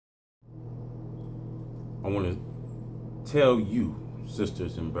I want to tell you,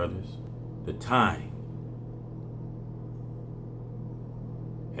 sisters and brothers, the time,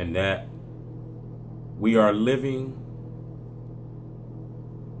 and that we are living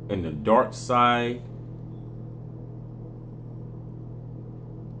in the dark side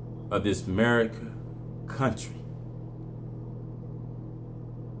of this America country.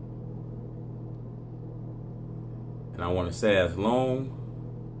 And I want to say, as long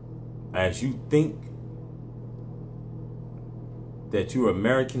as you think that you're an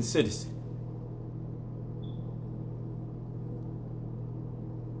American citizen,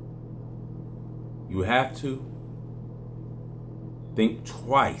 you have to think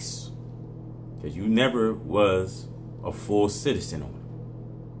twice, because you never was a full citizen on it.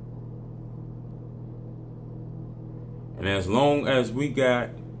 And as long as we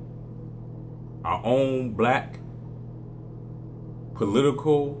got our own black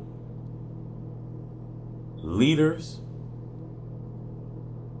political leaders,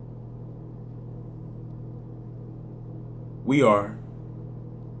 we are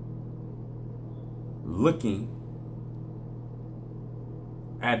looking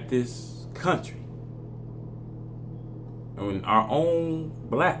at this country, and when our own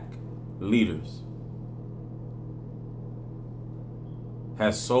black leaders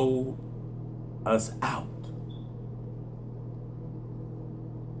has sold us out.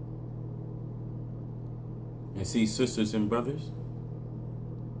 And see, sisters and brothers,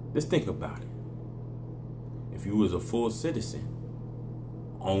 just think about it. If you was a full citizen,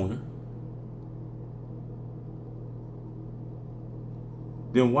 owner,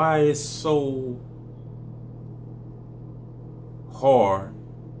 then why is so hard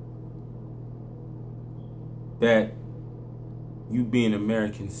that you be an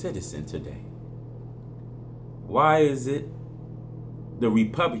American citizen today? Why is it the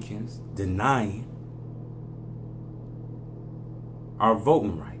Republicans denying our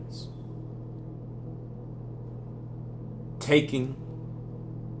voting rights, taking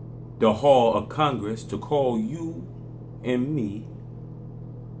the hall of Congress to call you and me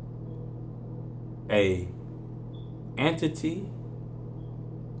a entity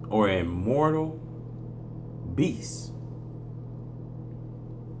or a mortal beast,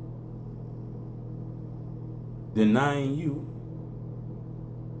 denying you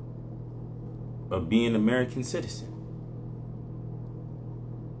of being an American citizen?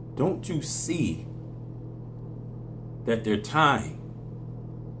 Don't you see that their time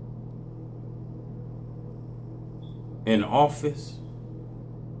in office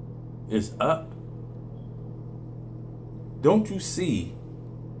is up? Don't you see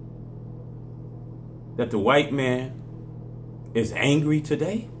that the white man is angry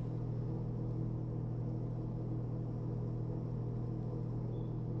today?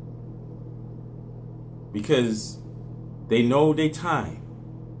 Because they know their time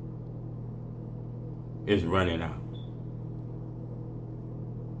is running out.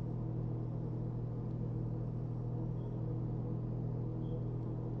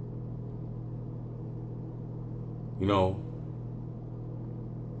 You know,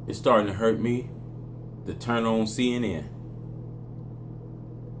 it's starting to hurt me to turn on CNN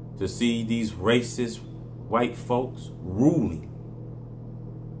to see these racist white folks ruling.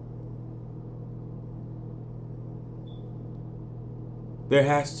 There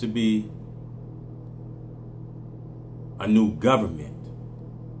has to be a new government.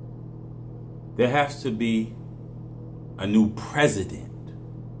 There has to be a new president.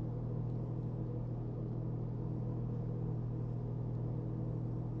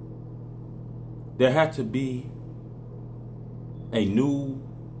 There had to be a new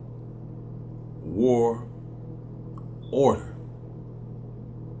war order.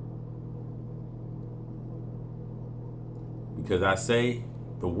 Because I say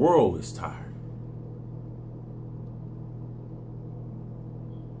the world is tired.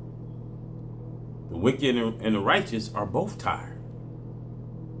 The wicked and the righteous are both tired.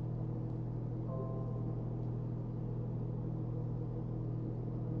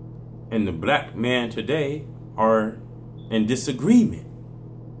 And the black man today are in disagreement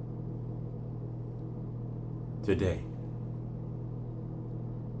today.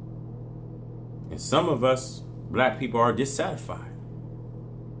 And some of us black people are dissatisfied.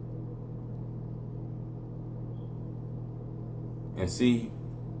 And see,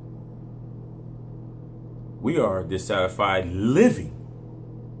 we are dissatisfied living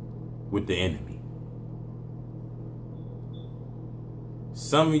with the enemy.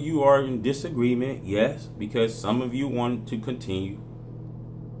 Some of you are in disagreement, yes, because some of you want to continue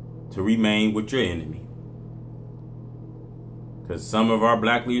to remain with your enemy. Because some of our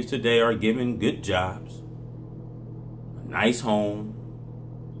black leaders today are given good jobs. nice home,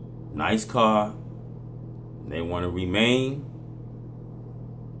 nice car. They want to remain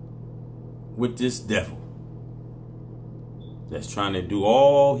with this devil that's trying to do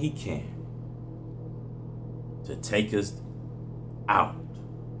all he can to take us out.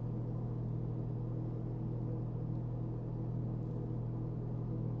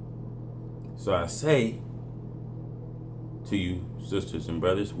 So I say to you, sisters and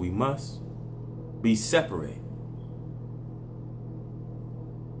brothers, we must be separated.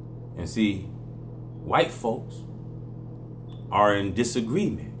 And see, white folks are in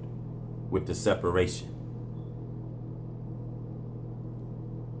disagreement with the separation.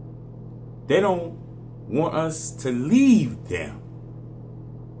 They don't want us to leave them.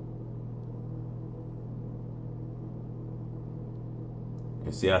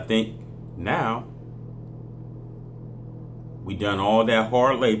 And see, I think now we done all that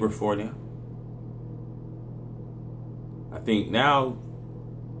hard labor for them. I think now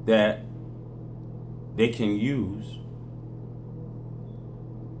that they can use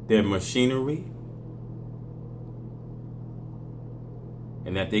their machinery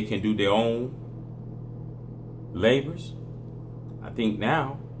and that they can do their own labors, I think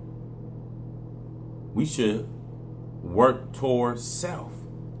now we should work towards self.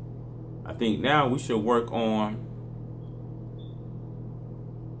 I think now we should work on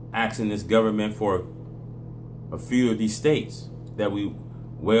asking this government for a few of these states that we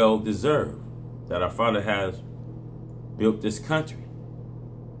well deserve, that our Father has built this country,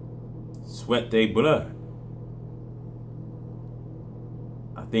 sweat their blood.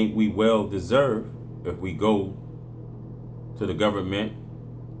 I think we well deserve, if we go to the government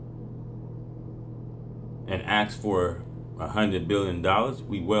and ask for $100 billion,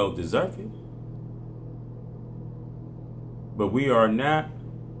 we well deserve it. But we are not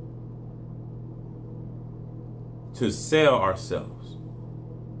to sell ourselves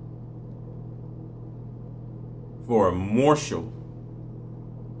for a morsel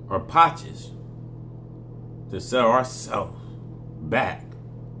or patches, to sell ourselves back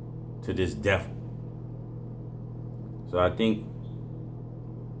to this devil. So I think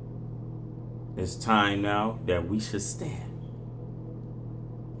it's time now that we should stand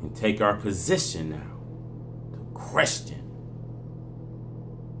and take our position now to question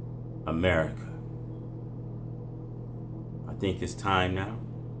America. I think it's time now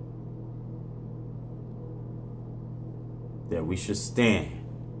that we should stand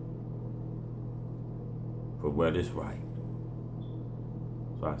for what is right.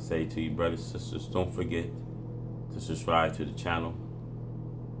 So I say to you, brothers and sisters, don't forget to subscribe to the channel,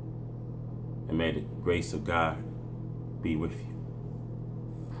 and may the grace of God be with you.